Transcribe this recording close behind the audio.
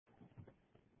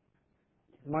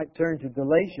You might turn to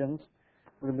Galatians.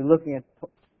 We're going to be looking at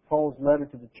Paul's letter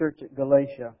to the church at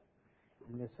Galatia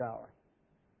in this hour.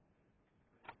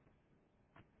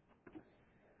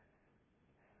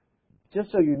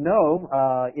 Just so you know,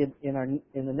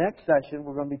 in the next session,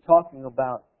 we're going to be talking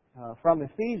about, from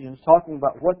Ephesians, talking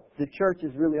about what the church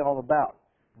is really all about,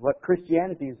 what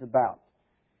Christianity is about.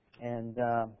 And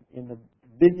in the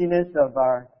busyness of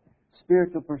our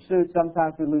spiritual pursuit,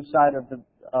 sometimes we lose sight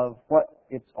of what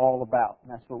it's all about.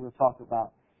 And that's what we'll talk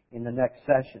about in the next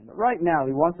session. But right now,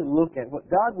 we want to look at what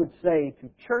God would say to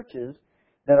churches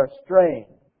that are straying.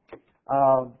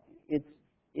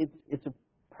 It's a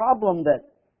problem that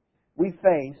we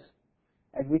face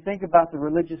as we think about the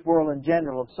religious world in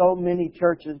general, of so many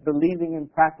churches believing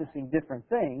and practicing different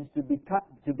things,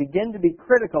 to begin to be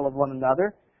critical of one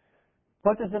another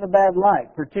puts us in a bad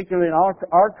light, particularly in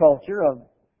our culture of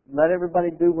let everybody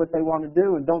do what they want to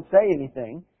do and don't say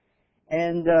anything.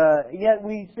 And yet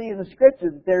we see in the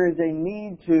Scripture that there is a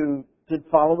need to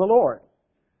follow the Lord.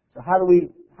 So how do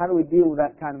we deal with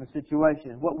that kind of a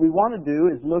situation? What we want to do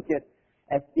is look at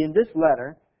in this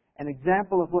letter an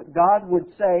example of what God would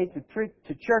say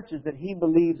to churches that He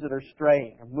believes that are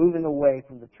straying or moving away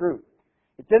from the truth.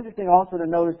 It's interesting also to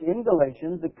notice in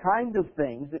Galatians the kind of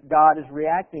things that God is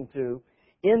reacting to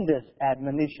in this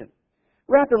admonition.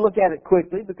 We're going to have to look at it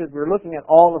quickly because we're looking at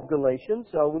all of Galatians,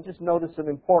 so we'll just notice some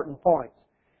important points.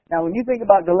 Now, when you think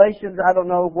about Galatians, I don't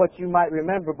know what you might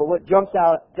remember, but what jumps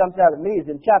out at me is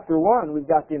in chapter 1, we've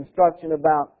got the instruction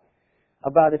about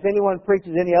if anyone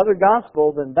preaches any other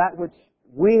gospel than that which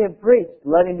we have preached,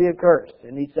 let him be accursed.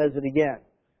 And he says it again.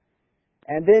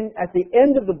 And then at the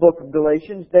end of the book of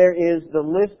Galatians, there is the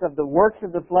list of the works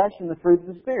of the flesh and the fruit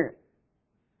of the Spirit.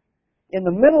 In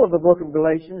the middle of the book of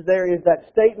Galatians, there is that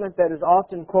statement that is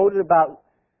often quoted about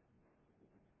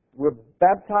we're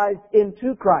baptized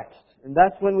into Christ. And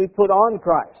that's when we put on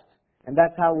Christ. And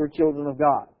that's how we're children of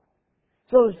God.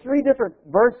 So there's three different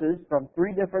verses from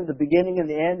the beginning and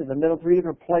the end, and the middle, three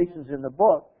different places in the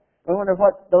book. I wonder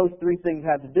what those three things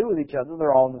have to do with each other.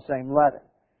 They're all in the same letter.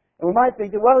 And we might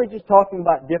think that, well, he's just talking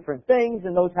about different things,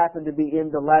 and those happen to be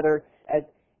in the letter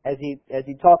as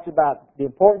he talks about the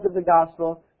importance of the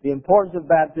gospel, the importance of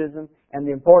baptism, and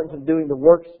the importance of doing the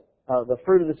works, the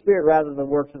fruit of the Spirit rather than the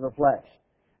works of the flesh.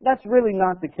 That's really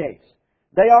not the case.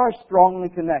 They are strongly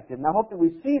connected. And I hope that we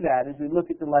see that as we look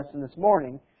at the lesson this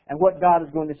morning and what God is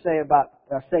going to say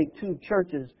to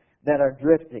churches that are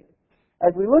drifting.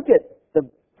 As we look at the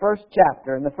first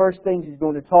chapter and the first things he's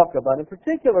going to talk about, in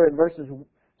particular in verses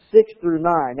 6 through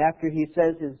 9, after he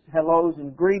says his hellos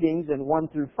and greetings in 1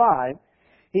 through 5,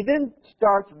 he then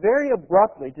starts very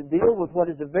abruptly to deal with what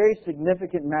is a very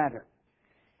significant matter.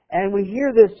 And we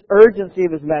hear this urgency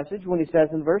of his message when he says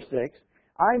in verse 6,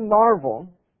 I marvel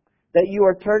that you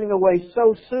are turning away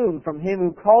so soon from Him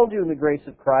who called you in the grace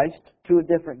of Christ to a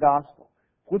different gospel,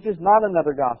 which is not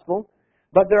another gospel,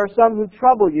 but there are some who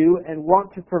trouble you and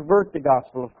want to pervert the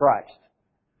gospel of Christ.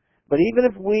 But even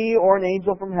if we or an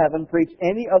angel from heaven preach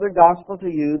any other gospel to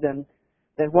you than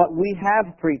what we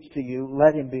have preached to you,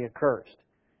 let him be accursed.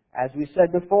 As we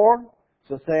said before,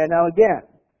 so say I now again.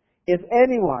 If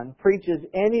anyone preaches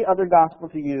any other gospel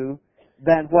to you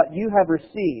than what you have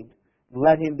received,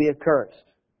 let him be accursed.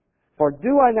 For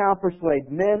do I now persuade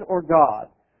men or God,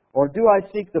 or do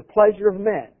I seek the pleasure of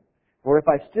men? For if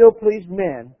I still pleased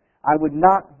men, I would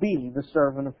not be the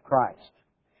servant of Christ.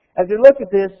 As we look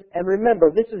at this, and remember,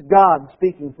 this is God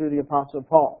speaking through the Apostle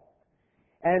Paul.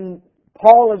 And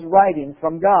Paul is writing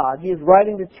from God. He is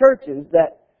writing to churches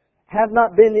that have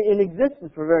not been in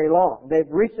existence for very long. They've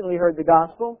recently heard the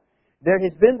gospel. There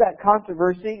has been that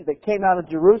controversy that came out of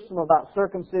Jerusalem about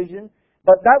circumcision,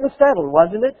 but that was settled,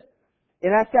 wasn't it?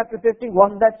 In Acts chapter 15,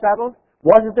 wasn't that settled?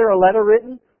 Wasn't there a letter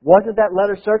written? Wasn't that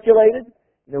letter circulated?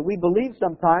 We believe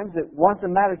sometimes that once a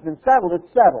matter's been settled,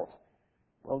 it's settled.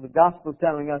 Well, the gospel is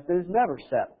telling us that it's never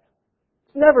settled.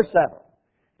 It's never settled.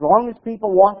 As long as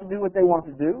people want to do what they want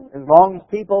to do, as long as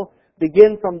people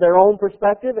begin from their own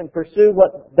perspective and pursue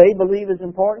what they believe is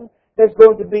important, there's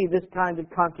going to be this kind of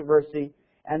controversy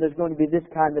and there's going to be this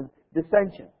kind of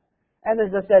dissension. And as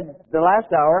I said the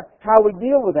last hour, how we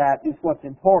deal with that is what's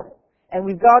important. And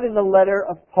we've got in the letter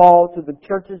of Paul to the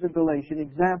churches of Galatia an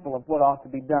example of what ought to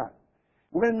be done.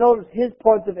 We're going to notice his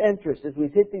points of interest as we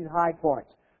hit these high points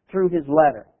through his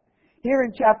letter. Here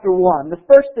in chapter 1, the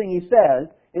first thing he says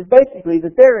is basically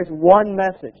that there is one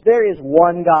message. There is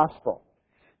one gospel.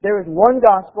 There is one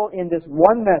gospel in this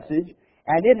one message,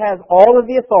 and it has all of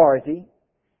the authority.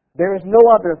 There is no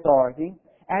other authority,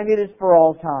 and it is for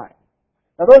all time.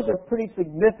 Now those are pretty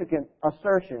significant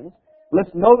assertions.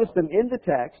 Let's notice them in the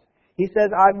text. He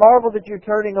says, I marvel that you're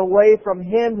turning away from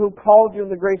Him who called you in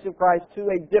the grace of Christ to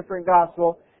a different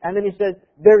gospel. And then he says,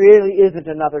 there really isn't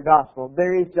another gospel.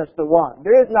 There is just the one.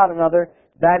 There is not another.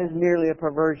 That is merely a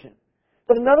perversion.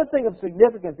 But another thing of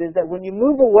significance is that when you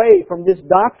move away from this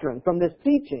doctrine, from this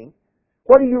teaching,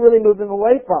 what are you really moving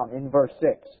away from in verse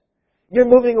 6? You're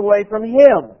moving away from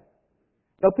Him.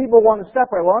 Now people want to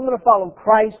separate. Well, I'm going to follow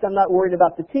Christ. I'm not worried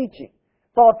about the teaching.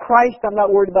 Follow Christ. I'm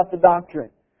not worried about the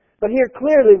doctrine. But here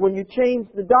clearly, when you change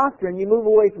the doctrine, you move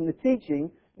away from the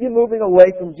teaching, you're moving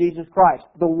away from Jesus Christ,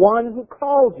 the one who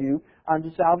called you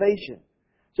unto salvation.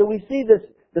 So we see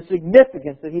the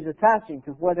significance that he's attaching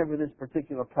to whatever this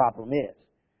particular problem is.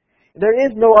 There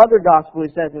is no other gospel, he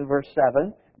says in verse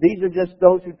 7. These are just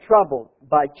those who troubled.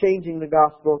 By changing the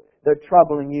gospel, they're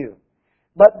troubling you.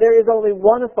 But there is only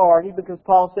one authority, because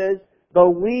Paul says, though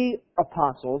we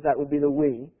apostles, that would be the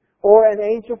we, or an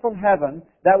angel from heaven,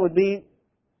 that would be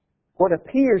what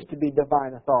appears to be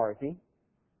divine authority,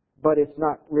 but it's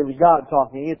not really God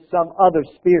talking. It's some other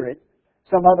spirit,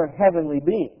 some other heavenly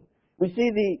being. We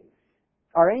see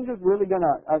are angels really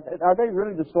are they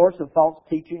really the source of false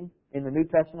teaching in the New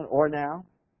Testament or now?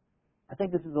 I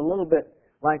think this is a little bit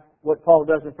like what Paul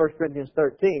does in 1 Corinthians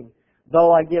 13.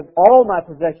 Though I give all my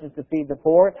possessions to feed the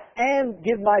poor and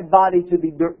give my body to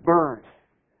be burned.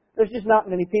 There's just not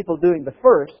many people doing the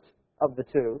first of the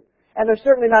two. And there's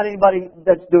certainly not anybody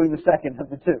that's doing the second of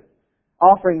the two,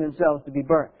 offering themselves to be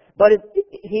burnt. But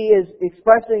he is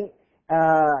expressing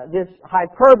this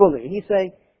hyperbole. He's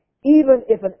saying, even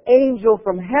if an angel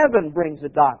from heaven brings a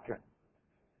doctrine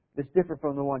that's different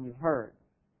from the one you've heard,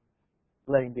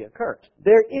 let him be accursed.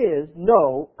 There is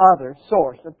no other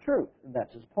source of truth. And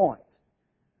that's his point.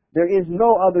 There is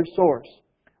no other source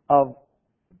of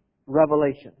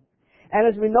revelation.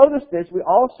 And as we notice this, we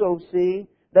also see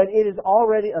that it is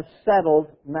already a settled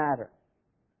matter.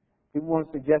 People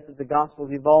want to suggest that the gospel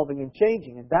is evolving and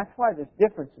changing, and that's why there's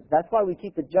differences. That's why we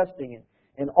keep adjusting it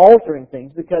and altering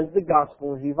things, because the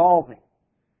gospel is evolving.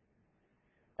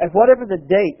 At whatever the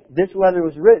date this letter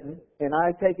was written, and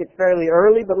I take it fairly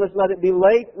early, but let's let it be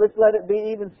late, let's let it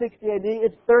be even 60 AD,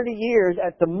 it's 30 years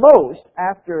at the most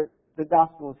after the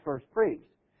gospel was first preached.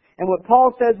 And what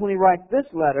Paul says when he writes this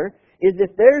letter is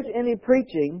if there's any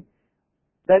preaching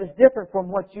that is different from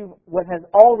what has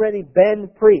already been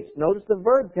preached. Notice the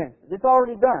verb tense. It's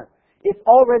already done. It's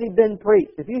already been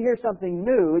preached. If you hear something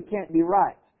new, it can't be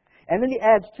right. And then he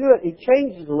adds to it, he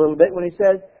changes a little bit when he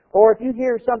says, or if you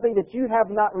hear something that you have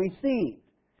not received.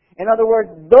 In other words,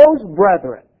 those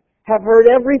brethren have heard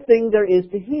everything there is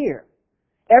to hear.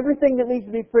 Everything that needs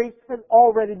to be preached has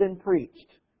already been preached.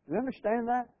 Do you understand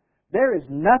that? There is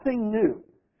nothing new.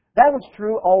 That was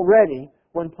true already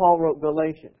when Paul wrote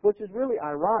Galatians, which is really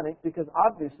ironic because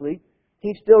obviously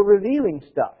he's still revealing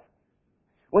stuff.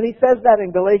 When he says that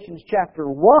in Galatians chapter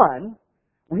 1,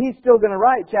 when he's still going to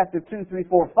write chapter 2, 3,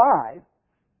 4, 5,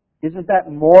 isn't that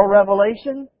more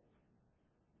revelation?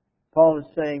 Paul is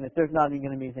saying that there's not even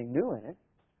going to be anything new in it,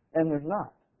 and there's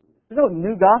not. There's no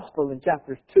new gospel in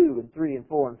chapters 2 and 3 and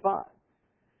 4 and 5.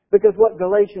 Because what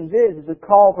Galatians is a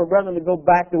call for brethren to go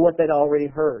back to what they'd already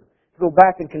heard, to go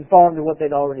back and conform to what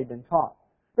they'd already been taught.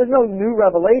 There's no new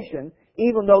revelation,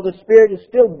 even though the Spirit is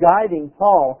still guiding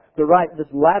Paul to write this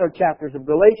latter chapters of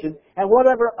Galatians and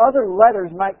whatever other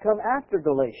letters might come after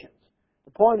Galatians.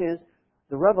 The point is,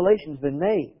 the revelation's been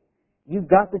made. You've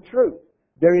got the truth.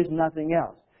 There is nothing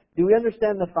else. Do we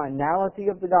understand the finality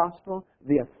of the gospel?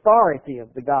 The authority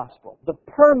of the gospel? The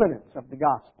permanence of the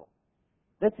gospel?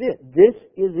 That's it. This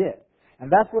is it. And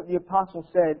that's what the apostle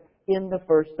said in the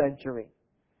first century.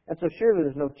 And so surely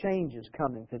there's no changes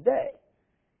coming today.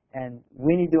 And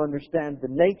we need to understand the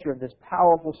nature of this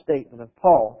powerful statement of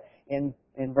Paul in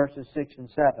verses 6 and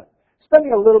 7.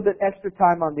 Spending a little bit extra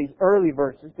time on these early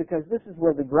verses because this is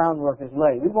where the groundwork is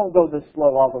laid. We won't go this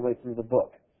slow all the way through the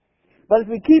book. But as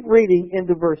we keep reading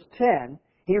into verse 10,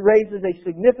 he raises a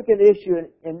significant issue,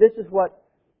 and this is what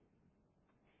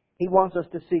he wants us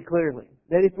to see clearly.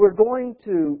 That if we're going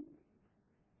to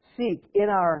seek in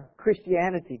our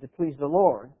Christianity to please the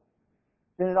Lord,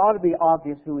 then it ought to be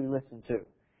obvious who we listen to.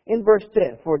 In verse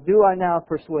 10, for do I now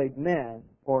persuade men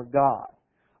or God?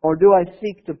 Or do I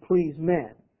seek to please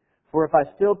men? For if I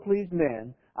still please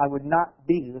men, I would not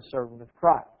be the servant of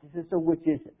Christ. He says, so which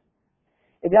is it?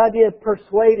 And the idea of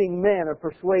persuading men or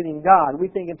persuading God, we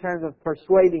think in terms of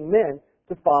persuading men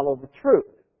to follow the truth.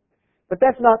 But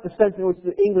that's not the sense in which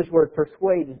the English word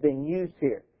persuade is being used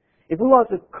here. If we want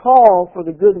to call for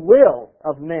the goodwill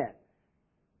of men,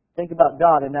 think about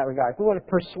God in that regard. If we want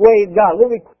to persuade God, what are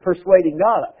we persuading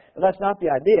God of? Well, that's not the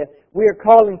idea. We are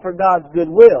calling for God's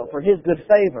goodwill, for His good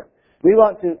favor. We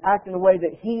want to act in a way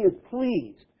that He is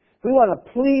pleased, If we want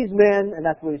to please men, and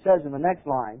that's what he says in the next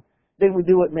line, then we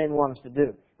do what men want us to do.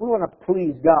 If we want to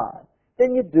please God,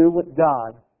 then you do what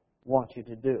God wants you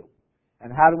to do.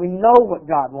 And how do we know what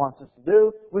God wants us to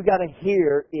do? We've got to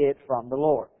hear it from the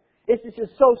Lord. This is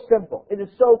just so simple. It is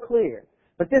so clear.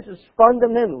 But this is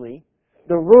fundamentally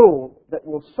the rule that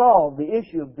will solve the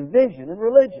issue of division in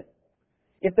religion.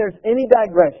 If there's any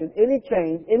digression, any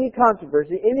change, any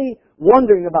controversy, any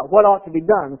wondering about what ought to be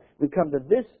done, we come to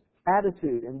this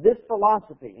attitude and this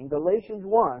philosophy in Galatians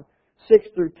 1, 6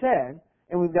 through 10,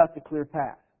 and we've got the clear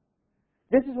path.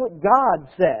 This is what God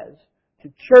says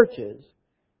to churches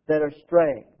that are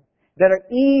straying, that are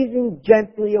easing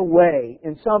gently away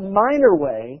in some minor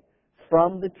way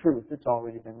from the truth that's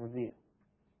already been revealed.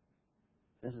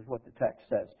 This is what the text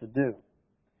says to do.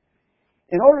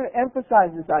 In order to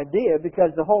emphasize this idea,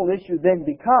 because the whole issue then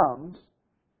becomes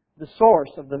the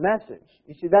source of the message.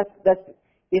 You see,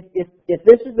 if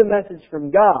this is the message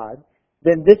from God,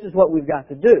 then this is what we've got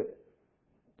to do.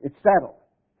 It's settled.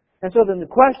 And so then the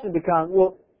question becomes,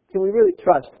 well, can we really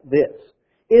trust this?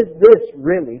 Is this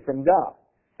really from God?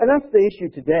 And that's the issue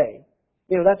today.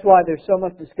 You know, that's why there's so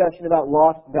much discussion about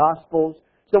lost gospels,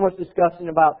 so much discussion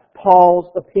about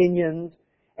Paul's opinions,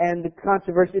 and the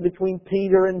controversy between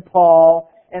Peter and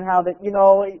Paul, and how that, you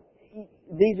know,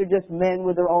 these are just men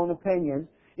with their own opinions.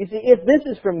 You see, if this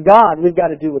is from God, we've got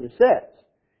to do what it says.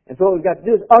 And so what we've got to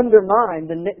do is undermine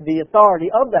the authority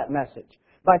of that message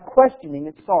by questioning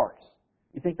its source.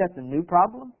 You think that's a new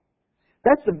problem?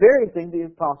 That's the very thing the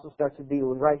apostle starts to deal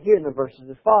with right here in the verses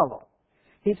that follow.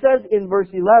 He says in verse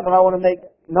 11, I want to make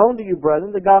known to you,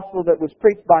 brethren, the gospel that was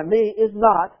preached by me is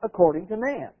not according to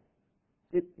man.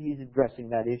 He's addressing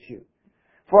that issue.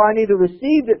 For I neither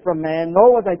received it from man,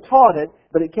 nor was I taught it,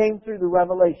 but it came through the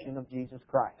revelation of Jesus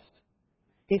Christ.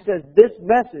 He says, this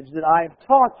message that I have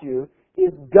taught you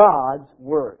is God's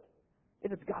Word.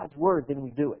 If it's God's Word, then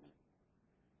we do it.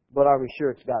 But are we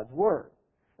sure it's God's Word?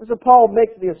 And so Paul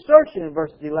makes the assertion in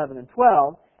verses 11 and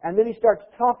 12, and then he starts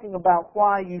talking about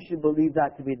why you should believe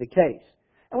that to be the case.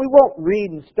 And we won't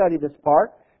read and study this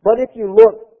part, but if you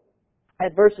look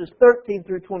at verses 13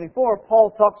 through 24, Paul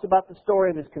talks about the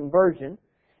story of his conversion,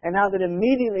 and how that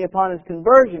immediately upon his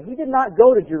conversion, he did not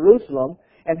go to Jerusalem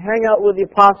and hang out with the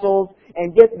apostles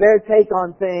and get their take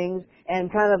on things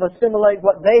and kind of assimilate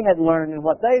what they had learned and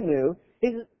what they knew.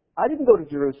 He says, I didn't go to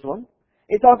Jerusalem.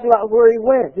 He talks about where he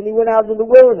went, and he went out into the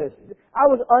wilderness. I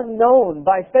was unknown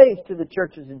by face to the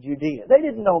churches in Judea. They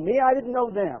didn't know me. I didn't know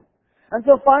them.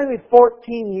 Until finally,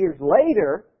 14 years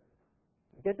later,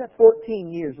 get that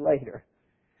 14 years later.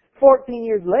 14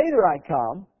 years later I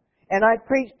come, and I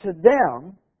preach to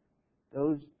them,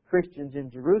 those Christians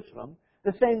in Jerusalem,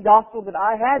 the same gospel that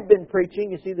I had been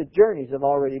preaching. You see, the journeys have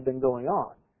already been going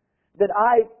on. That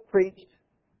I preached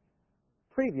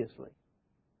previously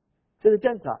to the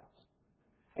Gentiles.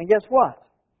 And guess what?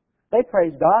 They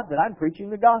praise God that I'm preaching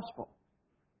the gospel.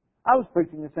 I was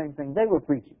preaching the same thing they were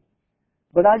preaching.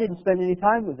 But I didn't spend any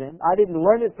time with them. I didn't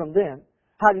learn it from them.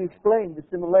 How do you explain the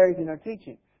similarities in our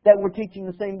teaching? That we're teaching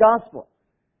the same gospel.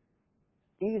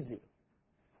 Easy.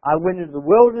 I went into the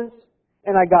wilderness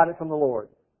and I got it from the Lord.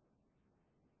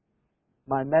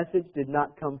 My message did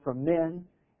not come from men.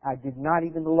 I did not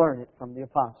even learn it from the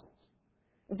apostles.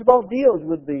 And so Paul deals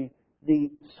with the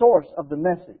source of the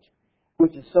message,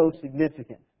 which is so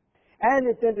significant. And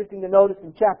it's interesting to notice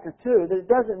in chapter 2 that it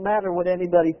doesn't matter what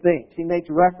anybody thinks. He makes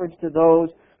reference to those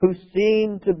who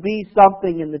seem to be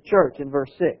something in the church in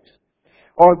verse 6.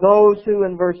 Or those who,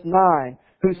 in verse 9,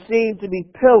 who seem to be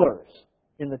pillars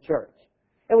in the church.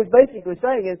 And what's basically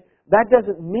saying is, that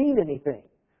doesn't mean anything.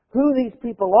 Who these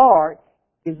people are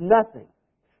is nothing.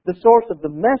 The source of the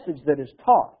message that is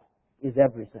taught is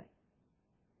everything.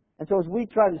 And so as we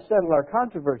try to settle our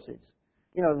controversies,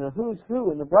 you know, the who's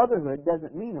who in the brotherhood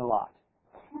doesn't mean a lot.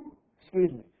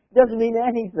 Excuse me. It doesn't mean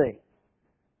anything.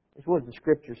 It's what does the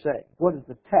Scripture say? What does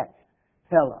the text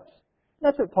tell us?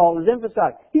 That's what Paul is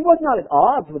emphasizing. He was not at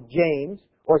odds with James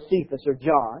or Cephas or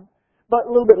John. But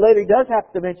a little bit later he does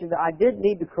have to mention that I did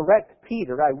need to correct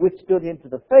Peter. I withstood him to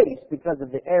the face because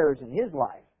of the errors in his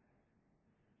life.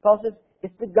 Paul says,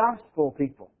 it's the gospel,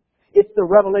 people. It's the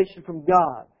revelation from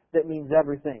God that means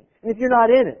everything. And if you're not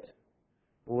in it,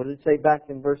 well, what did it say back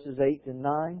in verses 8 and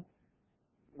 9?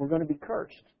 We're going to be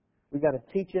cursed. We've got to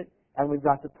teach it and we've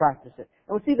got to practice it.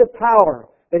 And we see the power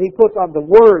that he puts on the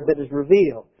Word that is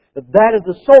revealed. That is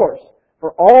the source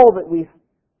for all that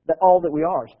we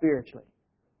are spiritually.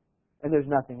 And there's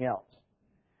nothing else.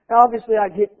 Now, obviously,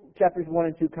 I hit chapters 1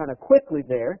 and 2 kind of quickly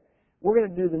there. We're going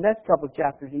to do the next couple of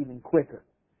chapters even quicker.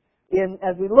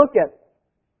 As we look at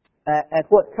at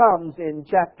what comes in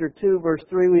chapter 2, verse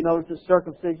 3, we notice that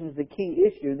circumcision is the key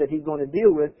issue that he's going to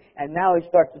deal with, and now he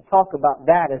starts to talk about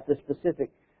that as the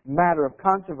specific matter of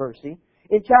controversy.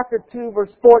 In chapter 2,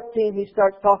 verse 14, he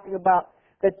starts talking about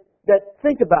that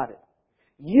think about it.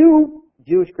 You,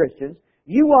 Jewish Christians,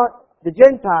 you want the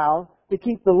Gentiles to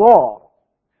keep the law.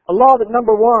 A law that,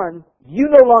 number one, you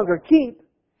no longer keep,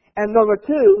 and number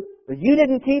two, that you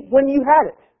didn't keep when you had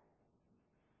it.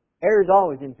 Error is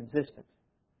always inconsistent.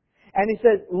 And he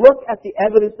says, look at the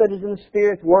evidence that is in the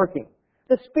Spirit's working.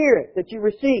 The Spirit that you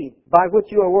receive by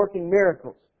which you are working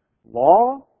miracles.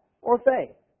 Law or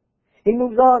faith? He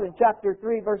moves on in chapter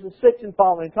 3, verses 6 and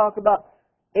following, and talk about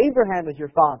Abraham as your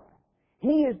father.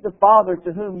 He is the father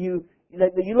to whom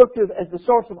that you look to as the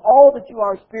source of all that you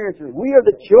are spiritually. We are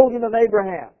the children of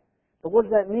Abraham. But what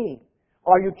does that mean?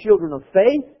 Are you children of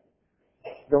faith?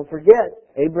 Don't forget,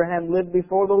 Abraham lived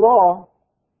before the law.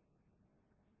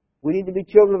 We need to be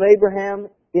children of Abraham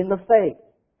in the faith.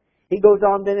 He goes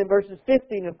on then in verses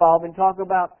 15 and following, talk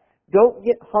about don't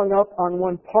get hung up on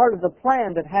one part of the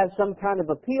plan that has some kind of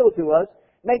appeal to us.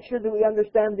 Make sure that we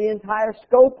understand the entire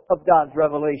scope of God's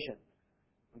revelation.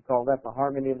 We call that the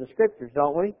harmony of the Scriptures,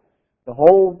 don't we? The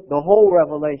whole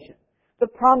revelation. The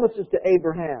promises to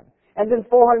Abraham. And then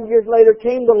 400 years later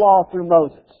came the law through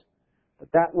Moses.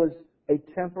 But that was a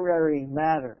temporary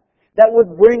matter. That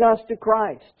would bring us to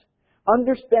Christ.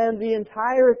 Understand the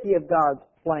entirety of God's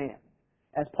plan.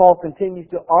 As Paul continues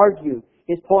to argue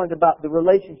his point about the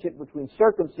relationship between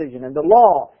circumcision and the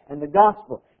law and the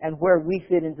gospel and where we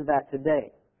fit into that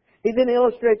today. He then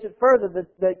illustrates it further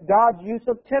that God's use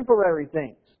of temporary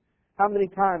things. How many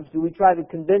times do we try to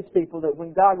convince people that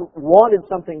when God wanted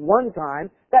something one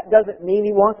time, that doesn't mean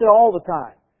He wants it all the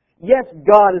time? Yes,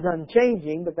 God is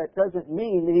unchanging, but that doesn't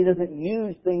mean that He doesn't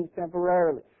use things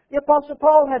temporarily. The Apostle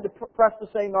Paul had to press the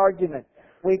same argument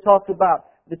when he talked about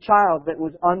the child that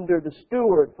was under the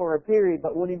steward for a period,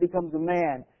 but when he becomes a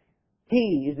man,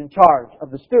 he is in charge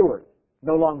of the steward,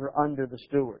 no longer under the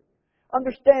steward.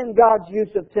 Understand God's use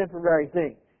of temporary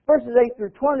things. Verses 8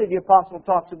 through 20, the Apostle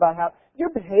talks about how your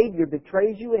behavior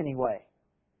betrays you anyway.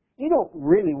 You don't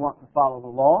really want to follow the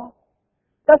law.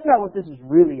 That's not what this is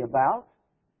really about.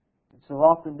 And so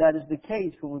often that is the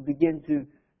case when we begin to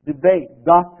debate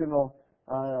doctrinal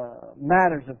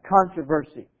matters of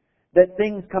controversy. That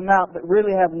things come out that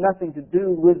really have nothing to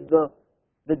do with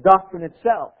the doctrine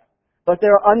itself. But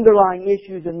there are underlying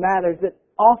issues and matters that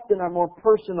often are more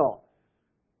personal.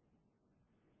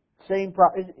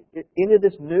 Is any of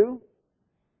this new?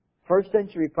 First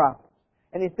century prophets.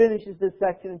 And he finishes this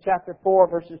section in chapter 4,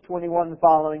 verses 21 and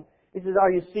following. He says,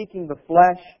 are you seeking the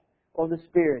flesh or the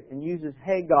Spirit? And uses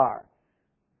Hagar,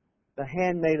 the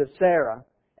handmaid of Sarah,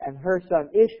 and her son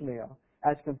Ishmael,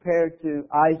 as compared to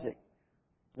Isaac,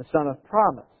 the son of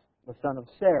promise, the son of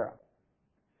Sarah.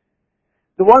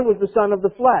 The one was the son of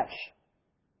the flesh.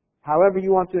 However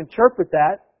you want to interpret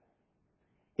that,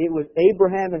 it was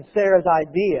Abraham and Sarah's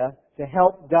idea to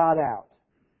help God out,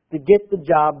 to get the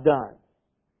job done.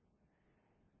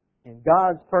 And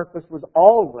God's purpose was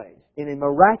always, in a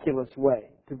miraculous way,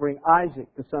 to bring Isaac,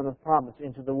 the son of promise,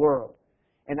 into the world.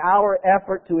 And our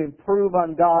effort to improve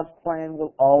on God's plan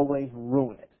will always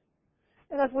ruin it.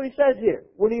 And that's what he says here.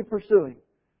 What are you pursuing?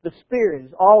 The Spirit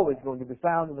is always going to be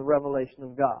found in the revelation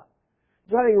of God.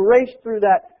 So having raced through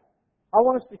that, I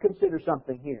want us to consider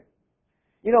something here.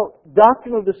 You know,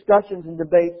 doctrinal discussions and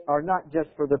debates are not just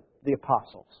for the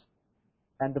apostles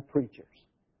and the preachers.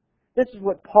 This is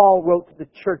what Paul wrote to the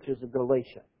churches of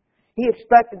Galatia. He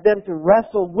expected them to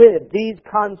wrestle with these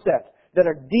concepts that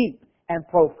are deep and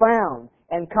profound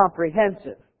and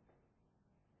comprehensive.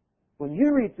 When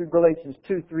you read through Galatians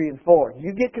 2, 3, and 4, do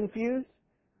you get confused?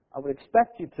 I would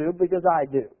expect you to, because I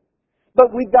do.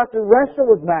 But we've got to wrestle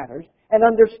with matters and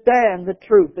understand the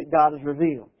truth that God has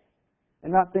revealed.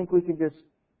 And not think we can just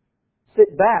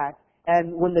sit back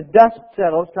and when the dust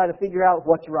settles, try to figure out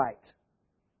what's right.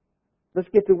 Let's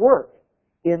get to work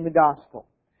in the gospel.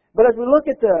 But as we look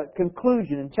at the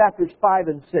conclusion in chapters 5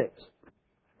 and 6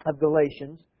 of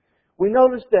Galatians, we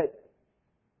notice that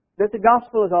the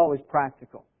gospel is always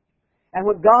practical. And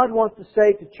what God wants to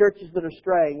say to churches that are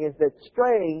straying is that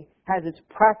straying has its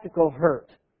practical hurt.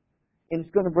 And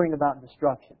it's going to bring about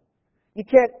destruction. You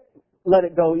can't let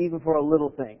it go even for a little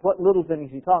thing. What little thing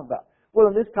is he talking about? Well,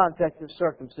 in this context, it's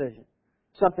circumcision.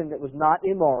 Something that was not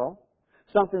immoral.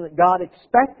 Something that God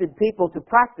expected people to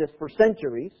practice for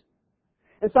centuries.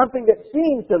 And something that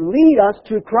seems to lead us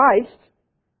to Christ.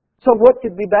 So what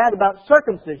could be bad about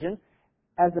circumcision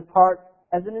as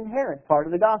an inherent part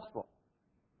of the gospel?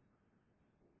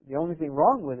 The only thing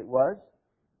wrong with it was,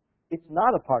 it's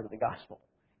not a part of the gospel.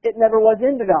 It never was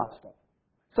in the gospel.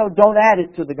 So don't add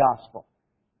it to the gospel.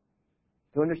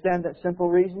 Do you understand that simple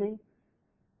reasoning?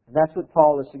 And that's what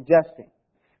Paul is suggesting.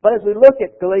 But as we look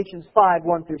at Galatians 5,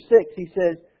 1 through 6, he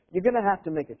says, you're going to have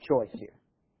to make a choice here.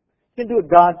 You can do what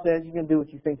God says, you can do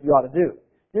what you think you ought to do.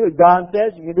 Do what God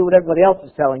says, you can do what everybody else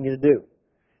is telling you to do.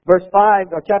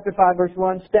 Chapter 5, verse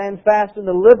 1, stand fast in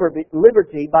the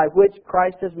liberty by which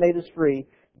Christ has made us free.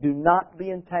 Do not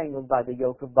be entangled by the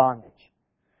yoke of bondage.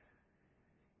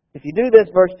 If you do this,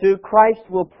 verse 2, Christ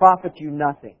will profit you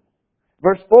nothing.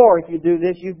 Verse 4, if you do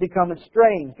this, you've become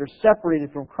estranged or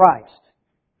separated from Christ,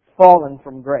 fallen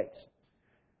from grace.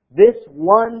 This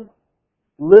one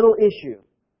little issue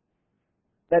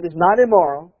that is not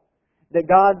immoral, that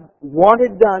God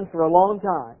wanted done for a long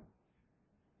time,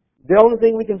 the only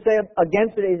thing we can say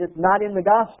against it is it's not in the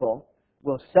gospel,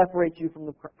 will separate you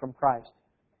from Christ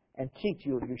and cheat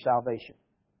you of your salvation.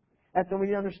 That's when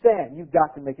we understand you've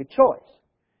got to make a choice.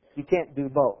 You can't do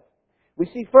both. We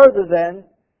see further then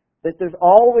that there's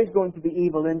always going to be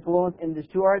evil influence, and it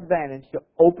is to our advantage to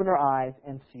open our eyes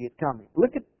and see it coming.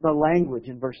 Look at the language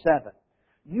in verse 7.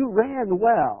 You ran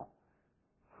well.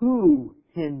 Who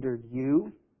hindered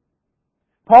you?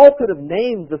 Paul could have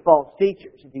named the false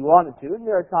teachers if he wanted to, and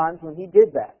there are times when he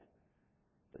did that.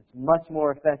 But it's much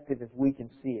more effective if we can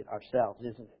see it ourselves,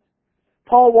 isn't it?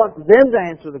 Paul wants them to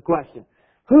answer the question,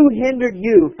 who hindered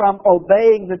you from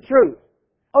obeying the truth?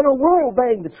 Oh no, we're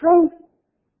obeying the truth.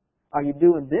 Are you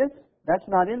doing this? That's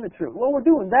not in the truth. Well, we're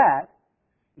doing that.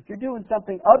 If you're doing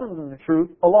something other than the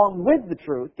truth, along with the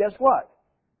truth, guess what?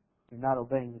 You're not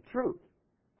obeying the truth.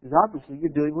 Because obviously you're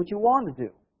doing what you want to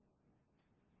do.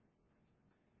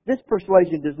 This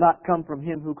persuasion does not come from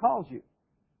him who calls you.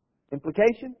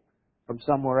 Implication? From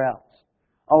somewhere else.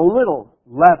 A little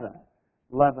leaven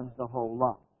leavens the whole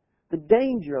lump. The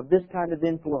danger of this kind of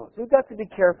influence. We've got to be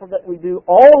careful that we do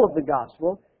all of the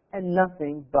gospel and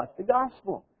nothing but the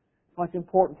gospel. It's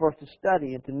important for us to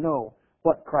study and to know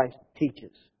what Christ teaches.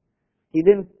 He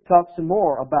then talks some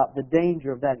more about the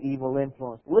danger of that evil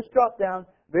influence. Let's drop down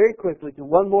very quickly to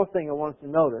one more thing I want us to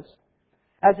notice.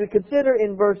 As we consider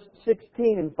in verse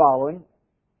 16 and following,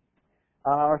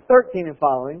 or 13 and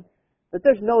following, that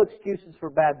there's no excuses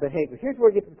for bad behavior. Here's where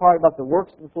we get to the part about the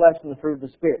works of the flesh and the fruit of the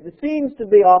Spirit. It seems to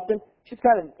be often just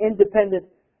kind of an independent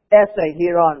essay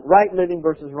here on right living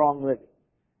versus wrong living.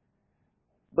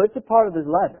 But it's a part of his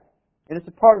letter. And it's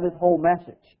a part of his whole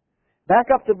message. Back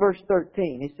up to verse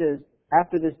 13. He says,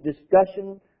 after this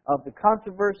discussion of the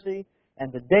controversy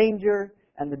and the danger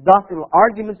and the doctrinal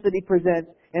arguments that he presents,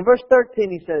 in verse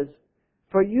 13 he says,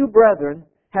 for you, brethren,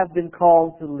 have been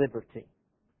called to liberty.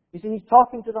 You see, he's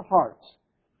talking to the hearts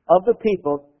of the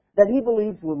people that he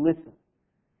believes will listen.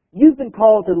 You've been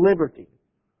called to liberty.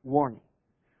 Warning.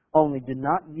 Only do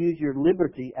not use your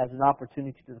liberty as an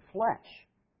opportunity to the flesh.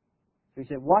 So he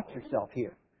said, watch yourself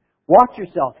here. Watch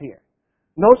yourself here.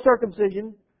 No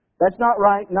circumcision. That's not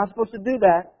right. You're not supposed to do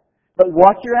that. But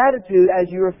watch your attitude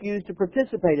as you refuse to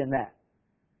participate in that.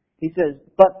 He says,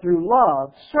 but through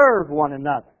love, serve one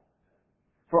another.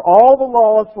 For all the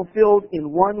law is fulfilled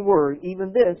in one word,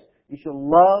 even this, you shall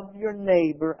love your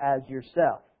neighbor as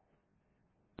yourself.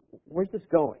 Where's this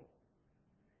going?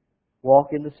 Walk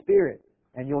in the Spirit,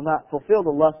 and you'll not fulfill the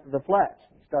lust of the flesh.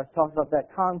 He starts talking about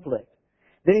that conflict.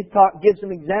 Then he gives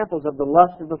some examples of the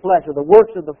lust of the flesh, or the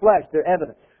works of the flesh. They're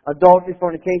evident. Adultery,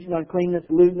 fornication, uncleanness,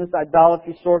 lewdness,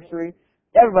 idolatry, sorcery.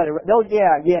 Everybody, those,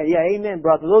 amen,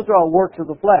 brother. Those are all works of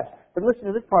the flesh. But listen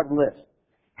to this part of the list.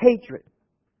 Hatred,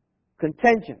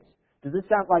 contentions. Does this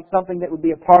sound like something that would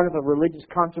be a part of a religious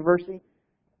controversy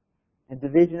and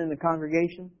division in the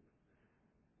congregation?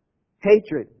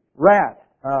 Hatred, wrath,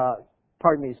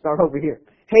 start over here.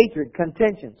 Hatred,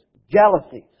 contentions,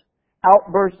 jealousies,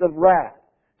 outbursts of wrath,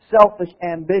 selfish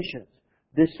ambitions,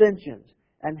 dissensions,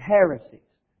 and heresies,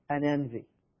 and envy.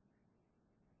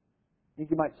 Think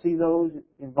you might see those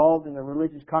involved in a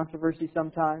religious controversy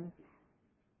sometimes?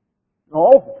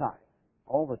 All the time.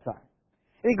 All the time.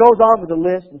 And he goes on with the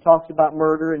list and talks about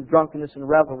murder and drunkenness and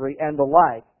revelry and the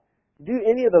like. To do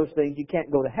any of those things, you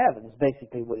can't go to heaven, is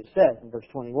basically what it says in verse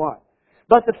 21.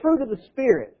 But the fruit of the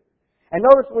Spirit. And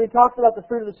notice when he talks about the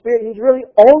fruit of the Spirit, he's really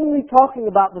only talking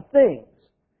about the things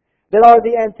that are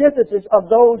the antithesis of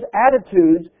those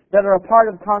attitudes that are a part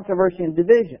of controversy and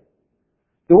division.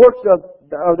 The works of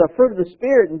the fruit of the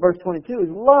Spirit in verse 22 is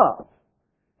love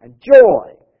and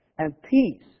joy and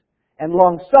peace and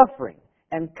long-suffering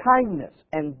and kindness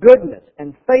and goodness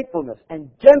and faithfulness and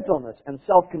gentleness and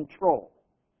self-control.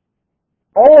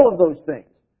 All of those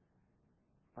things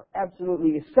are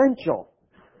absolutely essential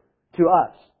to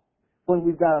us when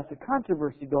we've got a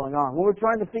controversy going on, when we're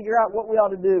trying to figure out what we ought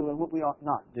to do and what we ought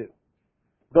not do.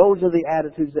 Those are the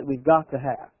attitudes that we've got to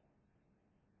have.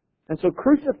 And so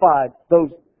crucify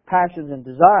those passions and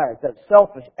desires, that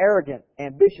selfish, arrogant,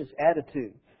 ambitious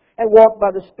attitude, and walk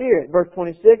by the Spirit. Verse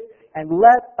 26, and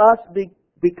let us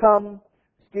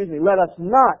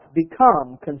not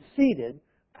become conceited,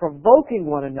 provoking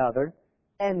one another,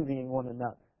 envying one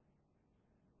another.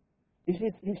 You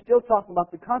see, he's still talking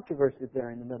about the controversy that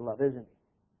they're in the middle of, isn't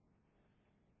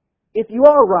he? If you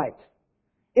are right,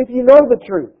 if you know the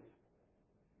truth,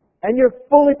 and you're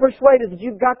fully persuaded that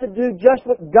you've got to do just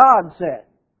what God said,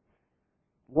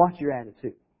 watch your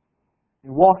attitude.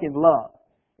 And walk in love,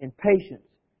 in patience,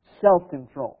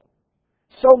 self-control.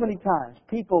 So many times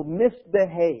people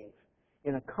misbehave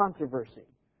in a controversy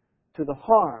to the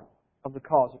harm of the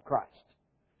cause of Christ.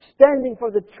 Standing for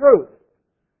the truth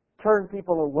turn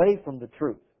people away from the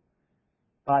truth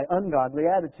by ungodly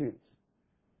attitudes.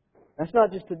 That's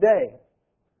not just today.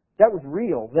 That was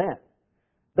real then.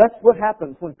 That's what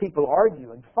happens when people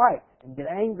argue and fight and get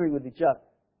angry with each other.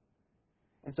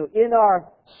 And so in our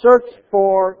search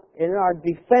for, in our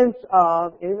defense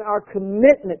of, in our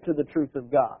commitment to the truth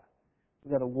of God,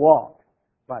 we've got to walk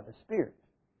by the Spirit.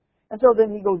 And so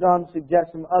then he goes on to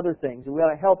suggest some other things. We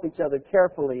ought to help each other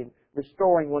carefully in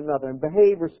restoring one another and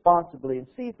behave responsibly and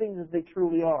see things as they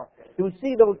truly are. Do we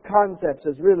see those concepts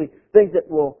as really things that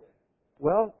will,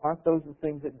 well, aren't those the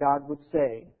things that God would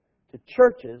say to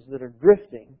churches that are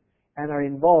drifting and are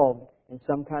involved in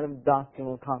some kind of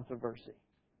doctrinal controversy?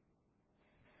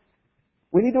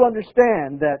 We need to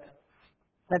understand that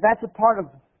that's a part of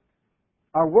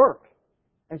our work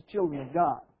as children of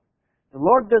God. The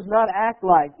Lord does not act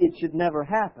like it should never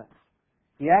happen.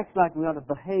 He acts like we ought to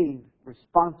behave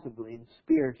responsibly and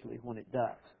spiritually when it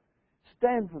does.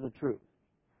 Stand for the truth.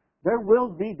 There will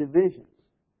be divisions.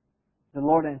 The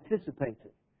Lord anticipates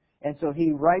it. And so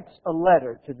He writes a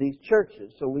letter to these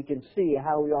churches so we can see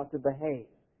how we ought to behave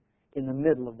in the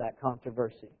middle of that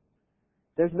controversy.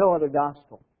 There's no other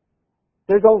gospel.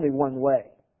 There's only one way.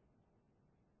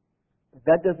 But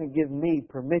that doesn't give me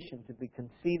permission to be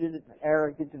conceited and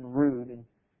arrogant and rude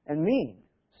and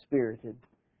mean-spirited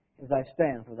as I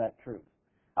stand for that truth.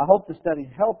 I hope the studies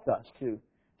helped us to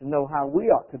know how we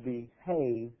ought to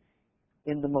behave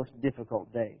in the most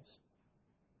difficult days.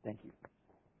 Thank you.